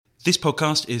This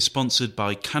podcast is sponsored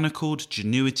by Canaccord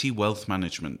Genuity Wealth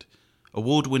Management,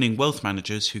 award-winning wealth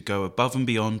managers who go above and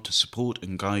beyond to support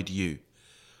and guide you.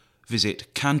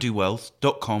 Visit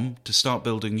candowealth.com to start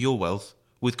building your wealth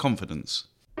with confidence.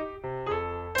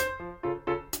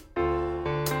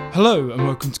 Hello and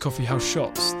welcome to Coffee House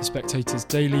Shots, the Spectator's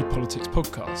daily politics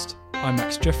podcast. I'm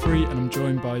Max Jeffrey and I'm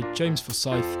joined by James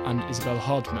Forsyth and Isabel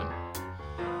Hardman.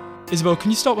 Isabel,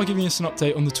 can you start by giving us an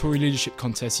update on the Tory leadership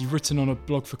contest? You've written on a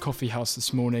blog for Coffee House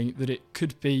this morning that it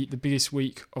could be the biggest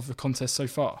week of the contest so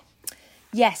far.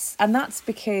 Yes, and that's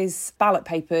because ballot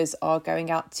papers are going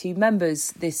out to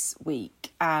members this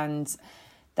week and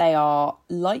they are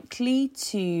likely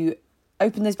to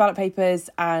open those ballot papers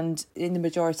and in the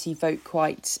majority vote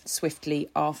quite swiftly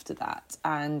after that.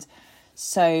 And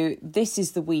so this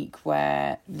is the week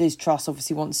where Liz Truss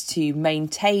obviously wants to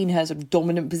maintain her sort of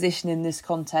dominant position in this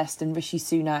contest, and Rishi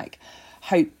Sunak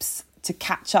hopes to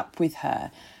catch up with her.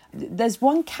 There's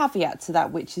one caveat to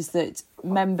that, which is that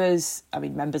members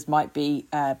might be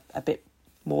a bit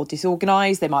more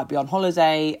disorganised, they might be on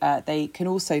holiday. They can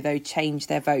also, though, change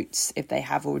their votes if they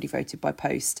have already voted by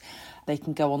post. They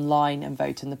can go online and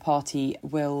vote, and the party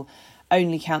will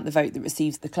only count the vote that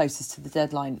receives the closest to the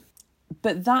deadline.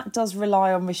 But that does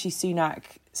rely on Rishi Sunak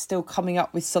still coming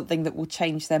up with something that will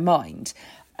change their mind,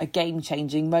 a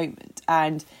game-changing moment.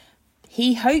 And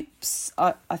he hopes,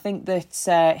 I think,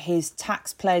 that his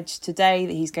tax pledge today,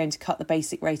 that he's going to cut the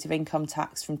basic rate of income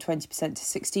tax from 20%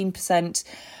 to 16%,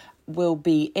 will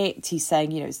be it. He's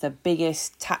saying, it's the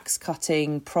biggest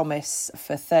tax-cutting promise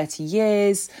for 30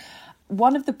 years.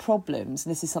 One of the problems,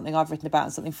 and this is something I've written about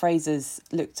and something Fraser's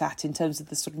looked at in terms of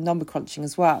the sort of number crunching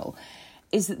as well,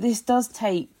 is that this does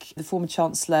take the former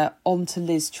Chancellor onto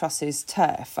Liz Truss's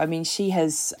turf. I mean, she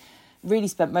has really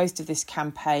spent most of this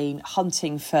campaign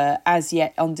hunting for as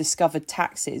yet undiscovered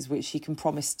taxes, which she can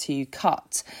promise to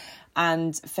cut.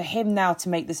 And for him now to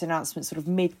make this announcement sort of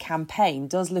mid-campaign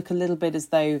does look a little bit as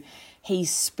though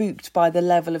he's spooked by the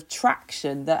level of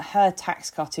traction that her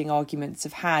tax-cutting arguments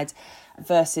have had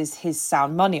versus his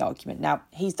sound money argument. Now,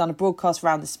 he's done a broadcast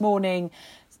round this morning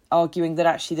arguing that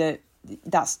actually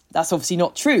that's obviously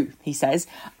not true, he says,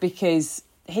 because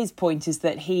his point is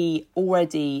that he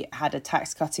already had a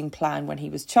tax-cutting plan when he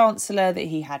was Chancellor, that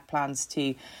he had plans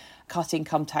to cut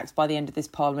income tax by the end of this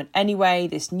Parliament anyway.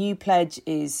 This new pledge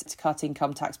is to cut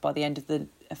income tax by the end of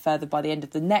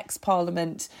the next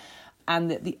Parliament,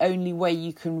 and that the only way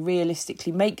you can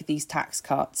realistically make these tax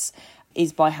cuts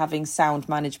is by having sound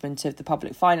management of the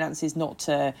public finances, not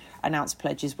to announce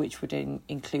pledges which would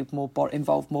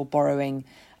involve more borrowing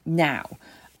now.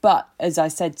 But as I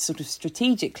said, sort of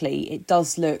strategically, it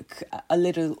does look a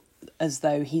little as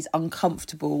though he's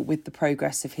uncomfortable with the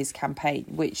progress of his campaign,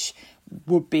 which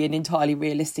would be an entirely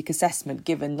realistic assessment,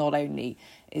 given not only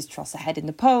is Truss ahead in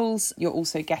the polls, you're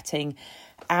also getting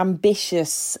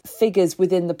ambitious figures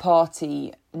within the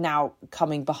party now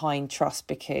coming behind Truss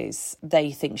because they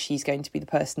think she's going to be the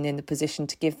person in the position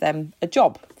to give them a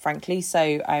job, frankly.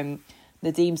 So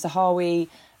Nadhim Zahawi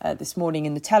this morning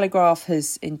in The Telegraph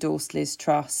has endorsed Liz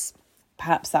Truss.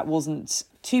 Perhaps that wasn't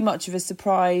too much of a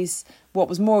surprise. What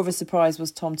was more of a surprise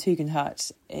was Tom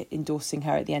Tugendhat endorsing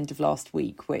her at the end of last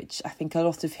week, which I think a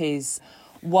lot of his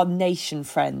One Nation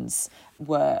friends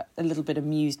were a little bit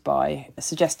amused by,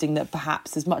 suggesting that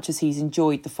perhaps as much as he's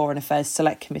enjoyed the Foreign Affairs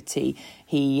Select Committee,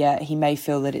 he may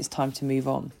feel that it's time to move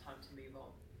on.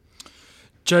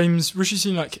 James, Rishi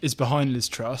Sunak is behind Liz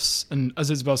Truss, and as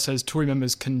Isabel says, Tory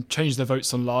members can change their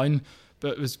votes online,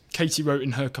 but as Katie wrote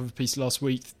in her cover piece last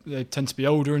week, they tend to be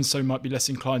older and so might be less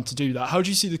inclined to do that. How do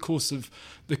you see the course of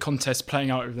the contest playing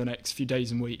out over the next few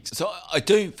days and weeks? So I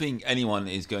don't think anyone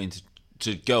is going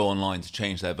to go online to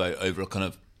change their vote over a kind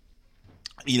of,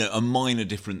 a minor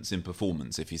difference in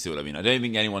performance, if you see what I mean. I don't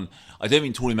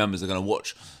think Tory members are going to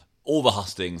watch all the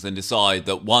hustings and decide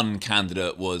that one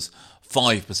candidate was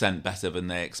 5% better than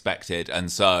they expected and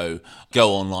so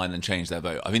go online and change their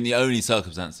vote. I think the only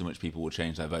circumstance in which people will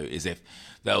change their vote is if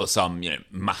there was some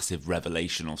massive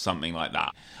revelation or something like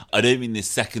that. I don't mean this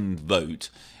second vote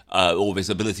or this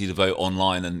ability to vote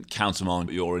online and countermand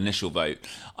your initial vote.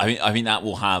 I think that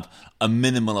will have a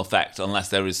minimal effect unless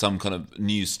there is some kind of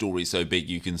news story so big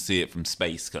you can see it from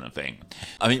space kind of thing.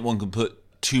 I think one can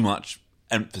put too much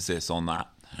emphasis on that.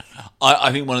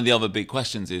 I think one of the other big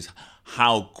questions is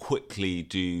how quickly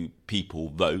do people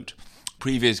vote?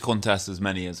 Previous contests, as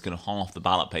many as kind of half the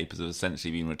ballot papers have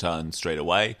essentially been returned straight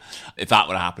away. If that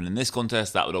were to happen in this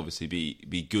contest, that would obviously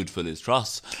be good for Liz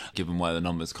Truss, given where the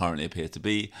numbers currently appear to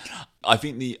be. I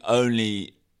think the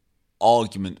only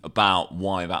argument about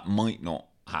why that might not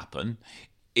happen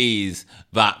is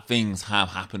that things have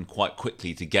happened quite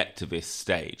quickly to get to this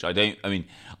stage. I think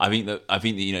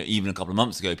that even a couple of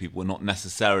months ago, people were not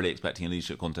necessarily expecting a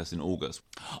leadership contest in August.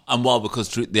 And while because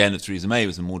the end of Theresa May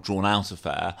was a more drawn out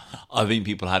affair, I think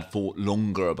people had thought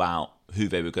longer about who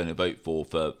they were going to vote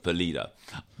for leader.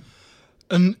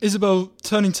 And Isabel,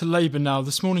 turning to Labour now,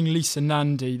 this morning Lisa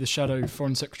Nandy, the Shadow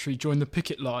Foreign Secretary, joined the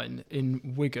picket line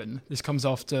in Wigan. This comes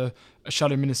after a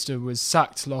Shadow Minister was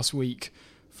sacked last week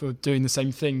for doing the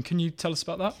same thing. Can you tell us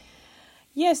about that?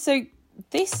 Yeah, so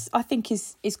this I think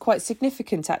is quite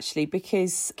significant actually,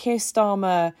 because Keir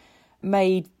Starmer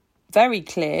made very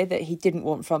clear that he didn't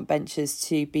want frontbenchers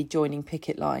to be joining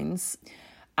picket lines,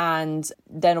 and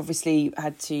then obviously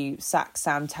had to sack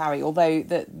Sam Tarry, although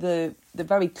the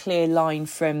very clear line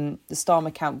from the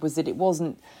Starmer camp was that it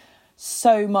wasn't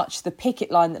so much the picket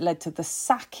line that led to the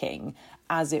sacking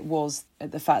as it was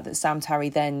the fact that Sam Tarry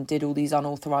then did all these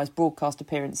unauthorised broadcast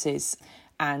appearances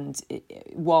and,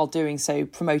 while doing so,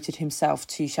 promoted himself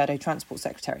to Shadow Transport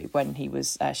Secretary when he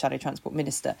was Shadow Transport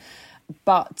Minister.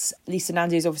 But Lisa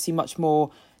Nandy is obviously much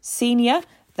more senior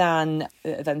than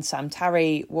Sam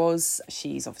Tarry was.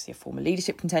 She's obviously a former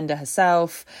leadership contender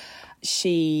herself.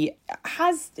 She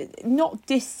has not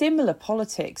dissimilar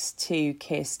politics to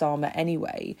Keir Starmer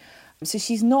anyway. So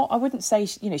she's not, I wouldn't say,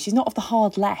 she's not of the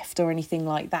hard left or anything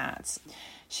like that.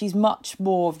 She's much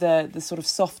more of the sort of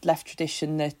soft left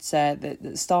tradition that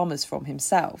Starmer's from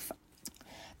himself.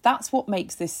 That's what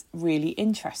makes this really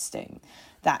interesting,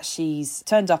 that she's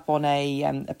turned up on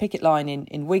a picket line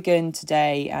in Wigan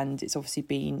today, and it's obviously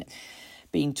been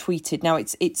tweeted. Now,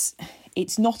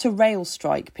 it's not a rail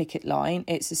strike picket line,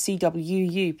 it's a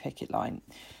CWU picket line,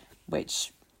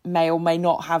 which may or may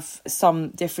not have some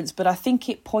difference, but I think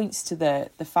it points to the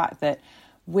fact that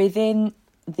within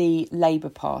the Labour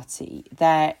Party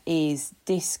there is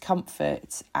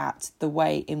discomfort at the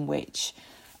way in which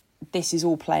this is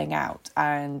all playing out,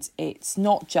 and it's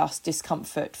not just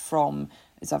discomfort from,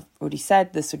 as I've already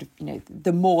said, the sort of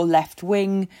the more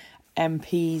left-wing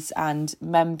MPs and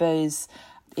members.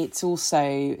 It's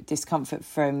also discomfort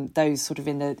from those sort of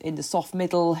in the soft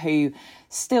middle who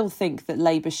still think that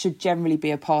Labour should generally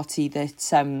be a party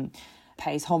that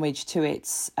pays homage to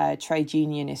its trade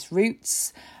unionist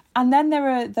roots. And then there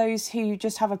are those who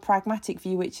just have a pragmatic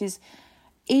view, which is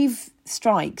if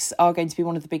strikes are going to be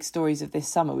one of the big stories of this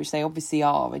summer, which they obviously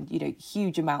are, and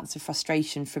huge amounts of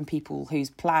frustration from people whose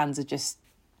plans are just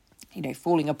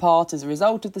falling apart as a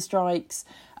result of the strikes,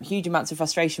 huge amounts of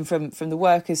frustration from the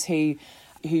workers who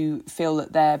feel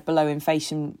that their below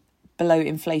inflation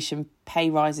pay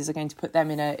rises are going to put them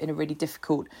in a really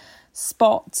difficult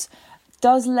spot.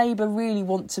 Does Labour really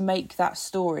want to make that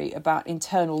story about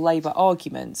internal Labour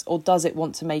arguments, or does it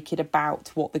want to make it about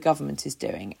what the government is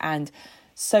doing? And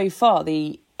so far,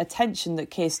 the attention that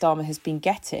Keir Starmer has been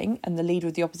getting, and the leader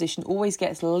of the opposition always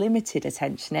gets limited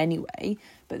attention anyway,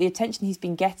 but the attention he's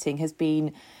been getting has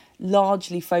been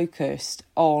largely focused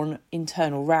on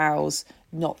internal rows,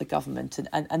 not the government.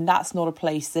 And that's not a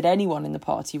place that anyone in the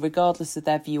party, regardless of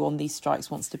their view on these strikes,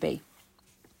 wants to be.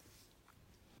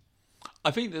 I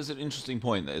think there's an interesting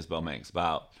point that Isabel makes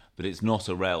about that it's not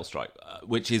a rail strike,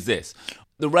 which is this.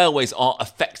 The railways are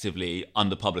effectively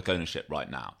under public ownership right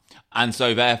now. And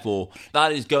so therefore,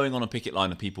 that is going on a picket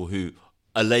line of people who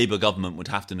a Labour government would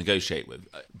have to negotiate with.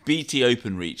 BT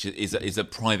Openreach is a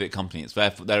private company. It's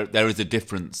therefore there is a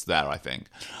difference there, I think.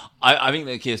 I think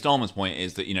that Keir Starmer's point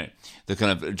is that, the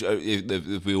kind of,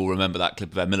 if we all remember that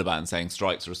clip of Ed Miliband saying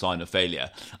strikes are a sign of failure.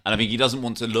 And I think he doesn't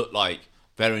want to look like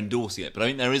they're endorsing it. But I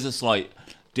think there is a slight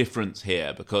difference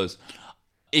here, because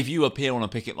if you appear on a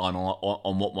picket line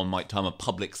on what one might term a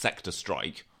public sector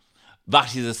strike,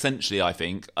 that is essentially, I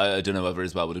think, I don't know whether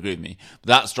Isabel would agree with me, but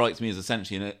that strikes me as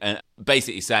essentially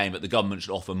basically saying that the government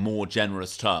should offer more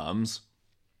generous terms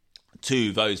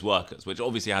to those workers, which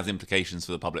obviously has implications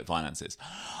for the public finances.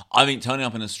 I think turning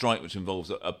up in a strike which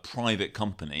involves a private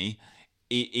company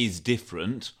is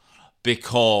different,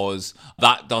 because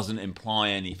that doesn't imply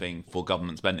anything for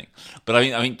government spending. But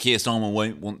I think Keir Starmer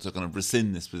won't want to kind of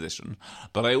rescind this position.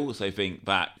 But I also think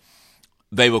that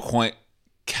they were quite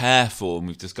careful, and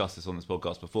we've discussed this on this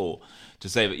podcast before, to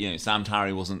say that Sam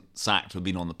Tarry wasn't sacked for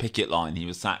being on the picket line. He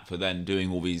was sacked for then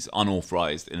doing all these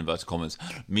unauthorised, in inverted commas,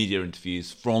 media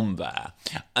interviews from there.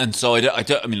 And so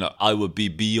I would be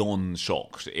beyond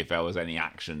shocked if there was any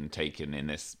action taken in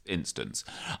this instance.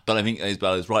 But I think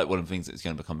Isabel is right. One of the things that's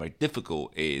going to become very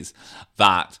difficult is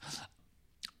that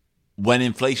when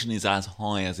inflation is as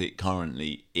high as it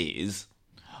currently is,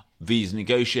 these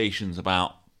negotiations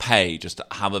about pay just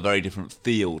have a very different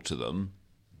feel to them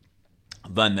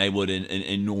than they would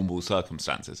in normal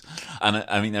circumstances. And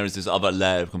I mean, there is this other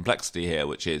layer of complexity here,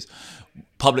 which is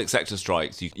public sector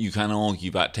strikes. You can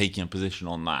argue that taking a position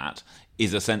on that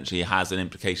is essentially has an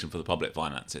implication for the public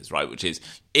finances, right? Which is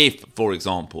if, for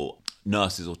example,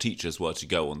 nurses or teachers were to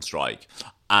go on strike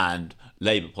and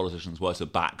Labour politicians were to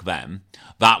back them,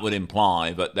 that would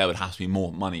imply that there would have to be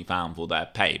more money found for their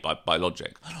pay by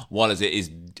logic. Whereas it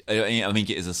is, I think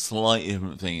it is a slightly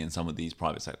different thing in some of these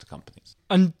private sector companies.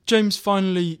 And James,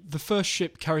 finally, the first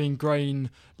ship carrying grain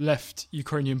left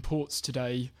Ukrainian ports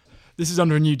today. This is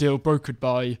under a new deal brokered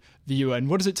by the UN.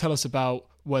 What does it tell us about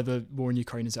where the war in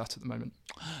Ukraine is at the moment?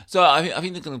 So I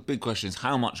think the kind of big question is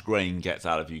how much grain gets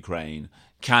out of Ukraine.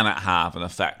 Can it have an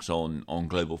effect on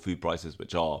global food prices,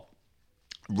 which are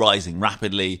rising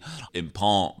rapidly, in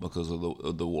part because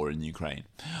of the war in Ukraine?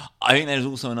 I think there's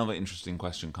also another interesting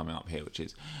question coming up here, which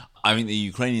is, I think the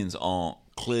Ukrainians are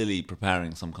clearly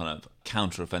preparing some kind of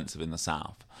counter-offensive in the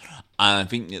south. And I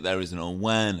think that there is an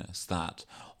awareness that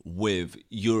with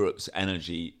Europe's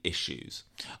energy issues,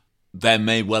 there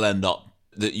may well end up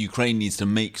that Ukraine needs to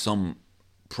make some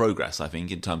progress, I think,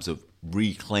 in terms of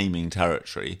reclaiming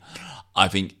territory. I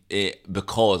think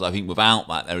because I think without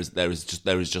that there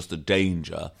is just a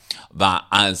danger that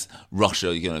as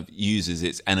Russia uses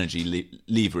its energy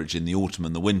leverage in the autumn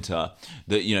and the winter,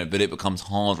 that it becomes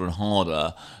harder and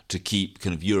harder to keep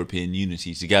kind of European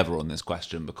unity together on this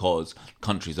question, because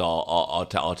countries are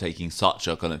taking such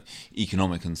a kind of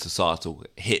economic and societal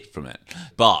hit from it.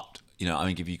 But I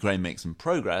think if Ukraine makes some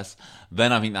progress,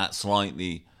 then I think that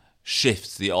slightly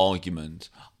shifts the argument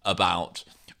about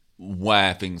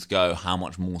where things go, how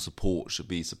much more support should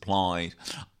be supplied.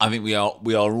 I think we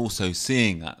are also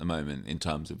seeing at the moment, in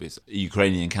terms of this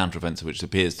Ukrainian counteroffensive, which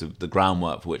appears to the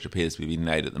groundwork for which appears to be being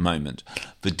laid at the moment,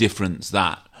 the difference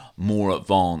that more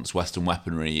advanced Western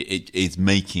weaponry it is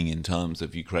making in terms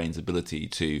of Ukraine's ability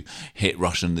to hit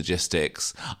Russian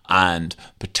logistics and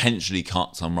potentially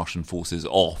cut some Russian forces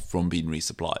off from being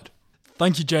resupplied.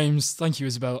 Thank you, James. Thank you,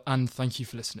 Isabel. And thank you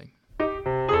for listening.